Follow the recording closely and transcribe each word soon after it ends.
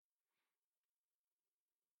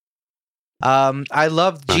I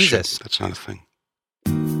love Oh, Jesus. shit, that's not a thing.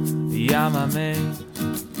 Llámame,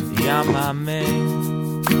 llámame,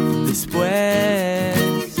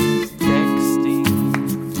 después texting.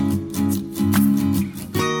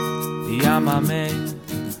 Llámame,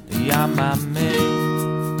 llámame,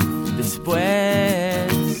 después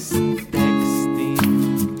texting.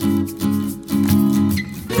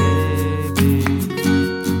 Baby,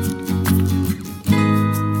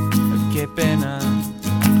 qué pena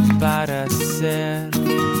para ser.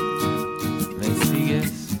 ¿Me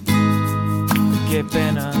sigues? Qué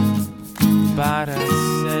pena para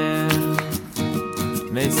ser.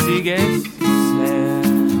 ¿Me sigues? Ser,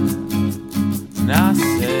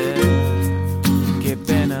 nacer. Qué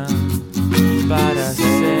pena para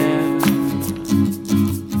ser.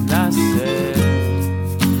 Nacer.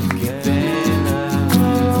 Qué pena.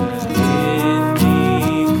 En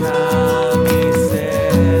mi camiseta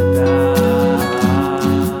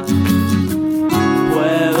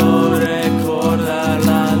puedo recordar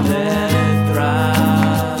la letra.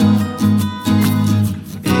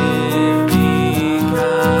 En mi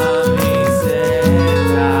camiseta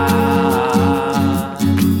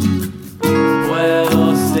puedo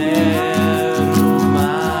ser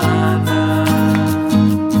humana.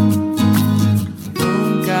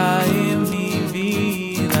 Nunca en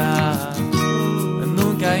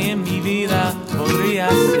mi vida podría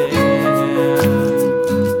ser.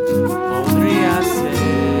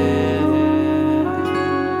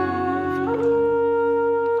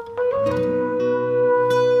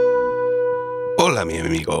 Hola, mi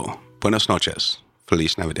amigo. Buenas noches.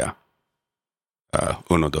 Feliz Navidad.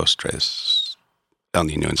 1, 2, 3. El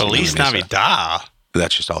Niño enciende Feliz la mesa. Navidad.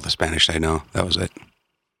 That's just all the Spanish I know. That was it.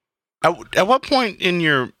 At what point in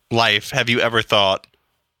your life have you ever thought,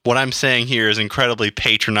 what I'm saying here is incredibly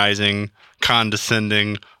patronizing,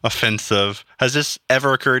 condescending, offensive? Has this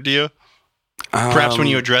ever occurred to you? Perhaps when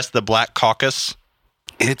you address the Black Caucus?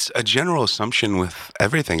 It's a general assumption with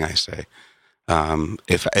everything I say.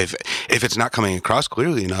 If it's not coming across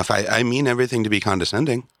clearly enough, I mean everything to be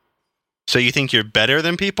condescending. So you think you're better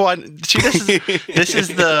than people? This is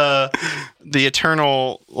the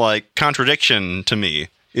eternal contradiction to me,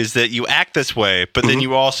 is that you act this way, but then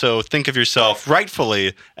you also think of yourself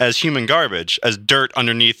rightfully as human garbage, as dirt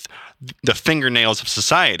underneath the fingernails of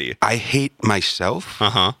society. I hate myself,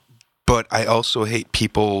 but I also hate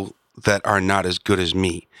people that are not as good as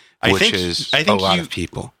me, which is a lot of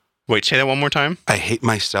people. Wait, say that one more time. I hate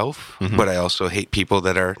myself, but I also hate people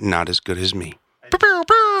that are not as good as me.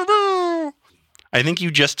 I think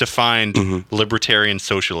you just defined libertarian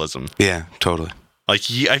socialism. Yeah, totally. I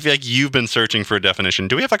feel like you've been searching for a definition.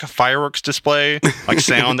 Do we have a fireworks display,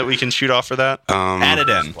 sound that we can shoot off for that? Add it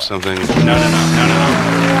in. Something. No.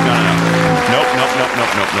 Nope.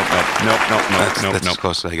 That's as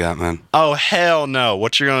close as I got, man. Oh, hell no.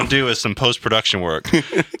 What you're going to do is some post-production work.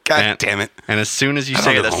 God damn it. And as soon as you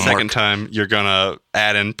say it the second time, you're going to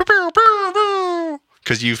add in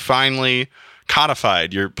because you finally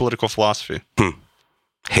codified your political philosophy.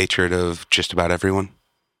 Hatred of just about everyone.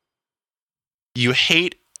 You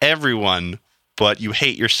hate everyone, but you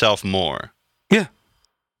hate yourself more. Yeah.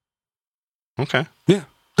 Okay. Yeah.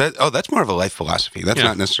 That's more of a life philosophy. That's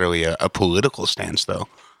not necessarily a political stance, though.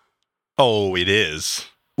 Oh, it is.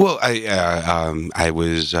 Well, I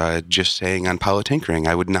was just saying on Politinkering,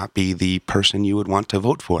 I would not be the person you would want to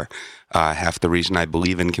vote for. Half the reason I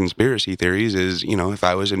believe in conspiracy theories is, if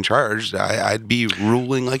I was in charge, I'd be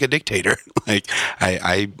ruling like a dictator.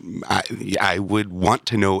 I would want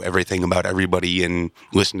to know everything about everybody and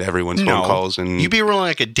listen to everyone's phone calls. And you'd be ruling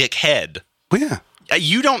like a dickhead. Well, yeah.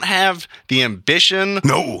 You don't have the ambition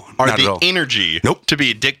or the energy to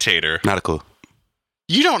be a dictator. Not a clue.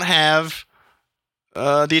 You don't have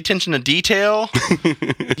the attention to detail.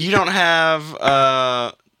 You don't have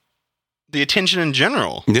the attention in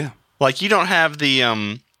general. Yeah. You don't have the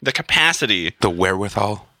capacity. The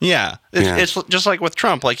wherewithal. Yeah. It's just like with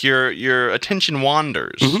Trump. Your attention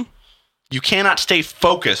wanders. You cannot stay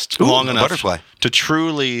focused long enough to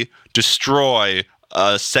truly destroy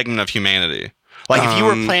a segment of humanity. If you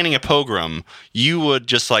were planning a pogrom, you would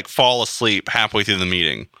just fall asleep halfway through the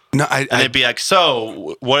meeting. No, it'd be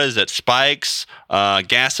so what is it? Spikes,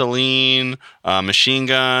 gasoline, machine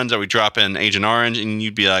guns. Are we dropping Agent Orange? And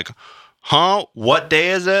you'd be like, huh? What day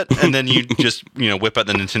is it? And then you just whip out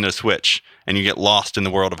the Nintendo Switch and you get lost in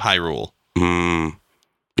the world of Hyrule.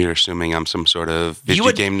 You're assuming I'm some sort of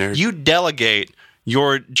video game nerd? You delegate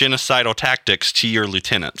your genocidal tactics to your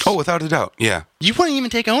lieutenants. Oh, without a doubt, yeah. You wouldn't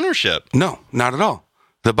even take ownership. No, not at all.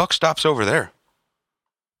 The buck stops over there.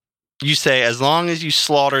 You say, as long as you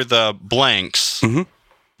slaughter the blanks,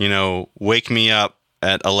 wake me up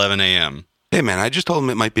at 11 a.m. Hey, man, I just told him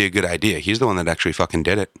it might be a good idea. He's the one that actually fucking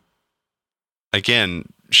did it. Again,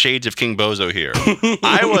 shades of King Bozo here.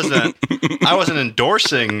 I wasn't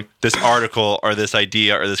endorsing this article or this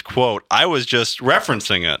idea or this quote. I was just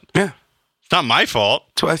referencing it. Yeah. It's not my fault.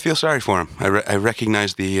 That's why I feel sorry for him. I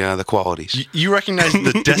recognize the qualities. You recognize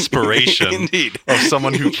the desperation Indeed. of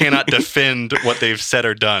someone who cannot defend what they've said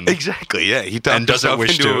or done. Exactly. Yeah, he And doesn't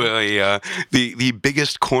wish into to. The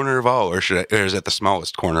biggest corner of all, or is it the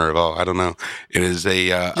smallest corner of all? I don't know. It is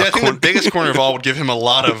a I think the biggest corner of all would give him a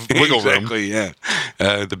lot of wiggle room. Exactly. Yeah.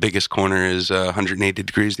 The biggest corner is 180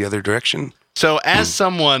 degrees the other direction. So, as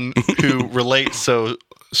someone who relates so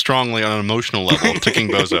strongly on an emotional level to King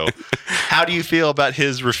Bozo, how do you feel about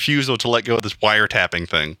his refusal to let go of this wiretapping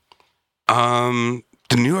thing? The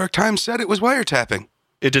New York Times said it was wiretapping.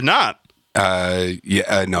 It did not.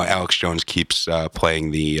 No, Alex Jones keeps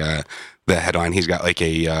playing the headline. He's got like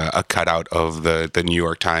a cutout of the New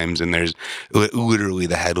York Times, and there's literally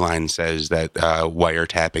the headline says that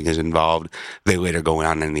wiretapping is involved. They later go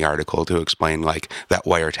on in the article to explain like that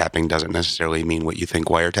wiretapping doesn't necessarily mean what you think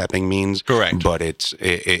wiretapping means. Correct. But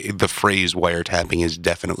the phrase wiretapping is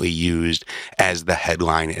definitely used as the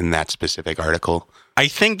headline in that specific article. I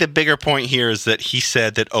think the bigger point here is that he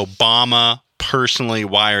said that Obama personally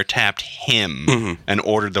wiretapped him and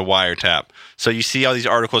ordered the wiretap. So you see all these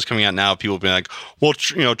articles coming out now, people being like, well,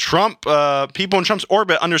 Trump, people in Trump's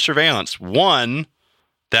orbit under surveillance. One,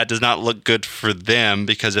 that does not look good for them,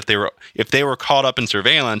 because if they were caught up in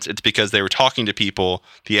surveillance, it's because they were talking to people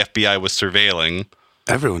the FBI was surveilling.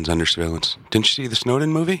 Everyone's under surveillance. Didn't you see the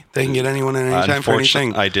Snowden movie? They can get anyone at any time for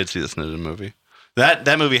anything. I did see the Snowden movie.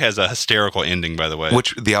 That movie has a hysterical ending, by the way.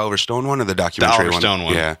 Which, the Oliver Stone one or the The documentary Oliver Stone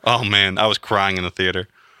one. Yeah. Oh man, I was crying in the theater.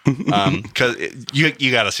 Because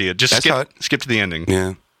you got to see it. Just skip to the ending.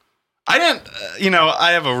 Yeah. I didn't.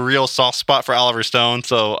 I have a real soft spot for Oliver Stone,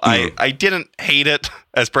 so I didn't hate it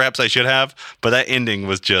as perhaps I should have. But that ending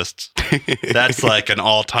was just that's like an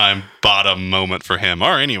all-time bottom moment for him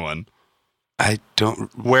or anyone. I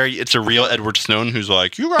don't. Where it's a real Edward Snowden who's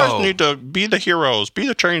like, you guys need to be the heroes, be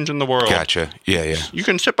the change in the world. Gotcha. Yeah. You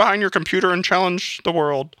can sit behind your computer and challenge the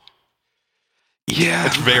world. Yeah.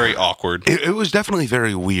 It's very awkward. It was definitely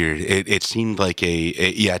very weird. It seemed like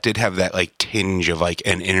it did have that like tinge of like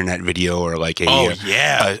an internet video or like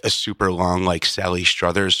a super long like Sally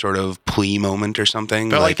Struthers sort of plea moment or something.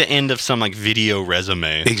 But like the end of some like video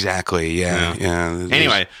resume. Exactly. Yeah.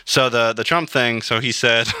 Anyway, so the Trump thing, so he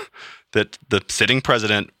said that the sitting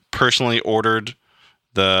president personally ordered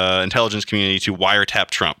the intelligence community to wiretap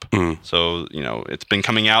Trump. So, it's been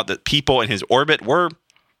coming out that people in his orbit were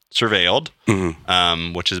surveilled,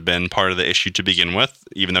 which has been part of the issue to begin with,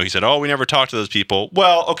 even though he said, we never talked to those people.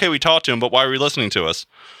 Well, okay, we talked to them, but why were you listening to us?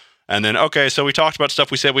 And then, okay, so we talked about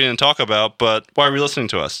stuff we said we didn't talk about, but why are we listening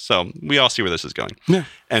to us? So we all see where this is going. Yeah.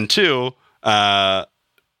 And two,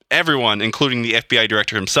 everyone, including the FBI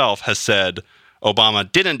director himself, has said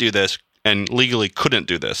Obama didn't do this and legally couldn't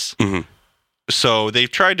do this. So they've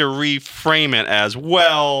tried to reframe it as,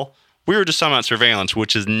 well, we were just talking about surveillance,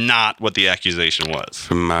 which is not what the accusation was.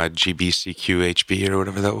 From GBCQHB or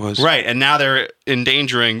whatever that was. Right, and now they're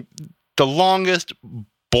endangering the longest,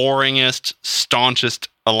 boringest, staunchest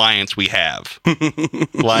alliance we have.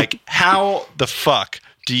 Like, how the fuck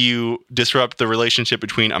do you disrupt the relationship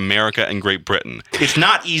between America and Great Britain? It's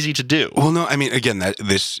not easy to do. Well, no, I mean, again,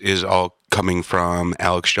 this is all coming from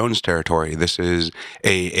Alex Jones territory. This is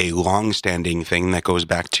a long-standing thing that goes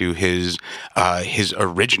back to his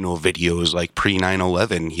original videos, like pre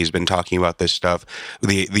 9/11. He's been talking about this stuff,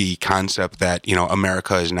 the concept that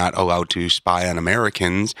America is not allowed to spy on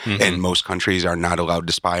Americans, and most countries are not allowed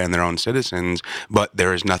to spy on their own citizens. But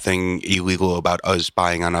there is nothing illegal about us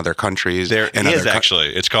spying on other countries. There is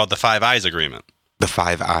actually. It's called the Five Eyes Agreement. The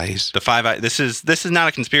Five Eyes. The Five Eyes. This is not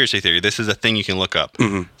a conspiracy theory. This is a thing you can look up.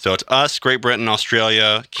 So it's us, Great Britain,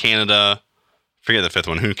 Australia, Canada. Forget the fifth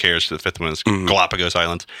one. Who cares? The fifth one is Galapagos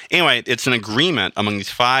Islands. Anyway, it's an agreement among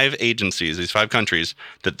these five agencies, these five countries,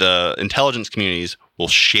 that the intelligence communities will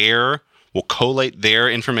collate their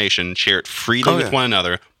information, share it freely with one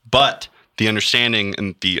another. But the understanding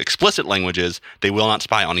and the explicit language is they will not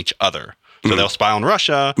spy on each other. So they'll spy on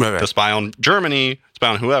Russia, they'll spy on Germany, spy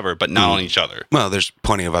on whoever, but not on each other. Well, there's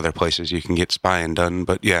plenty of other places you can get spying done,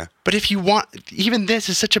 but yeah. But if you want, even this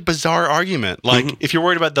is such a bizarre argument. Like, if you're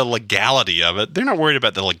worried about the legality of it, they're not worried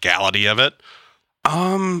about the legality of it.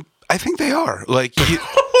 I think they are. Like,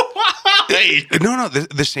 Why? No.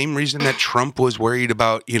 The same reason that Trump was worried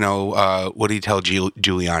about, what did he tell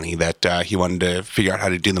Giuliani that he wanted to figure out how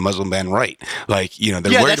to do the Muslim ban right? Like,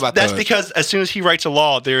 they're worried about that's because as soon as he writes a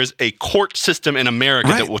law, there's a court system in America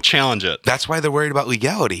Right. that will challenge it. That's why they're worried about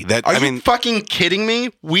legality. Are you fucking kidding me?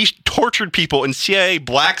 We tortured people in CIA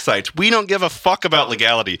black sites. We don't give a fuck about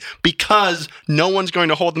legality because no one's going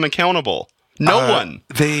to hold them accountable. No one.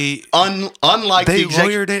 They Unlike they the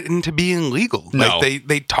lawyered it into being legal. No. Like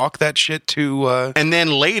they talk that shit to. And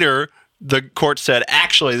then later, the court said,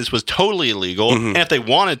 actually, this was totally illegal. And if they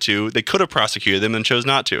wanted to, they could have prosecuted them and chose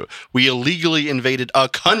not to. We illegally invaded a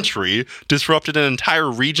country, disrupted an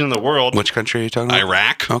entire region of the world. Which country are you talking about?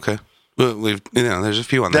 Iraq. Okay. Well, there's a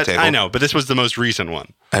few on the table. I know, but this was the most recent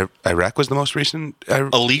one. Iraq was the most recent.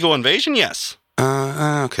 Illegal invasion? Yes.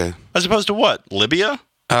 Okay. As opposed to what? Libya?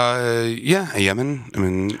 Yeah,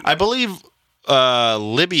 Yemen. I believe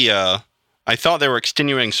Libya, I thought there were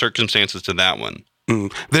extenuating circumstances to that one.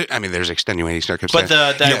 There's extenuating circumstances.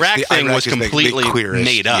 But the Iraq thing was is the completely clearest.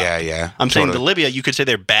 made up. Yeah. I'm saying the Totally. Libya, you could say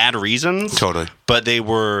they're bad reasons. Totally. But they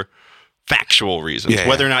were factual reasons. Yeah,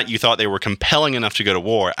 Whether or not you thought they were compelling enough to go to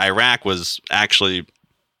war, Iraq was actually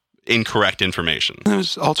incorrect information.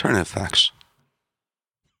 There's alternative facts.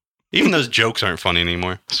 Even those jokes aren't funny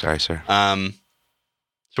anymore. Sorry, sir.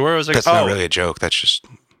 So where was I? That's not really a joke. That's just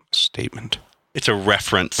a statement. It's a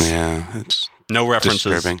reference. Yeah, it's No references.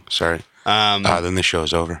 disturbing. Sorry. Then the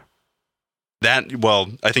show's over.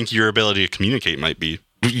 I think your ability to communicate might be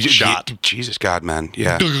shot. Jesus God, man.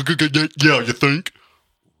 Yeah. Yeah, you think?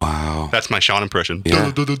 Wow. That's my Sean impression.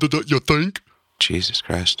 Yeah. You think? Jesus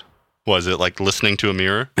Christ. Was it like listening to a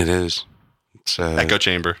mirror? It is. It's Echo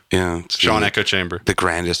chamber. Yeah. It's Sean Echo chamber. the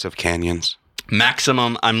grandest of canyons.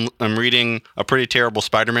 Maximum. I'm reading a pretty terrible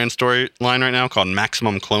Spider-Man storyline right now called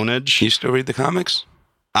Maximum Clonage. You still read the comics?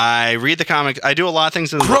 I read the comics. I do a lot of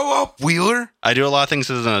things as Grow up, Wheeler. I do a lot of things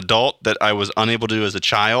as an adult that I was unable to do as a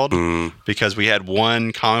child because we had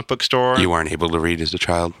one comic book store. You weren't able to read as a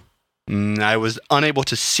child. I was unable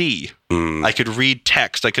to see. I could read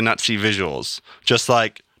text. I could not see visuals. Just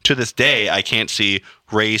like to this day, I can't see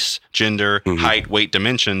race, gender, height, weight,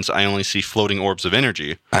 dimensions. I only see floating orbs of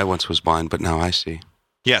energy. I once was blind, but now I see.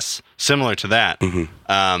 Yes, similar to that.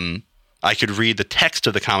 I could read the text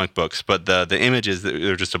of the comic books, but the images,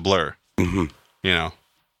 they're just a blur.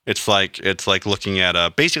 It's like looking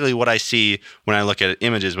at basically what I see when I look at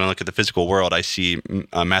images. When I look at the physical world, I see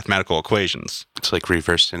mathematical equations. It's like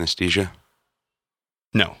reverse synesthesia.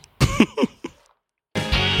 No.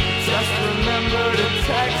 Just remember to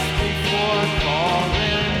text before calling.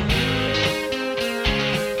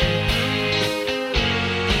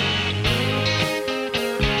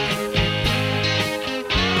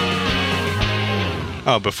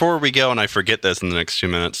 Oh, before we go, and I forget this in the next 2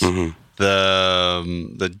 minutes, the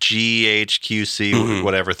GHQC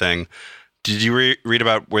whatever thing. Did you read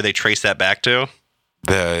about where they trace that back to?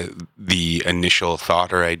 The initial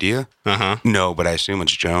thought or idea? No, but I assume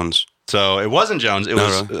it's Jones. So it wasn't Jones. It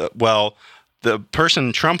was really? The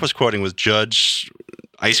person Trump was quoting was Judge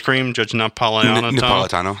Ice Cream, Judge Napolitano.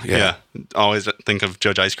 Napolitano, yeah. Always think of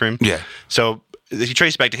Judge Ice Cream. Yeah. So he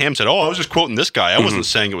traced back to him, said, I was just quoting this guy. I wasn't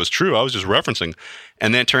saying it was true. I was just referencing.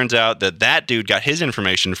 And then it turns out that dude got his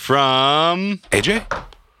information from AJ?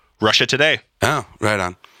 Russia Today. Oh, right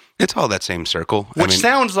on. It's all that same circle. Which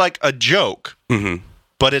sounds like a joke,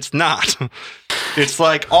 but it's not. It's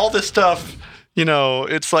like all this stuff,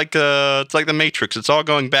 it's like the Matrix. It's all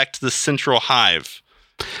going back to the central hive.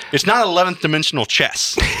 It's not 11th dimensional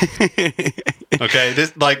chess. Okay,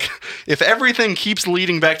 if everything keeps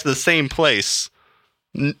leading back to the same place,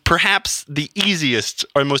 perhaps the easiest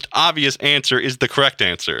or most obvious answer is the correct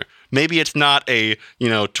answer. Maybe it's not a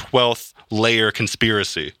 12th layer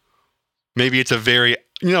conspiracy. Maybe it's a very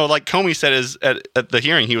like Comey said at the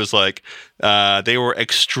hearing, he was like, they were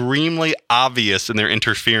extremely obvious in their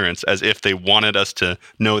interference, as if they wanted us to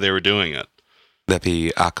know they were doing it. That'd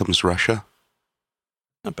be Occam's Russia.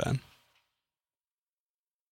 Not bad.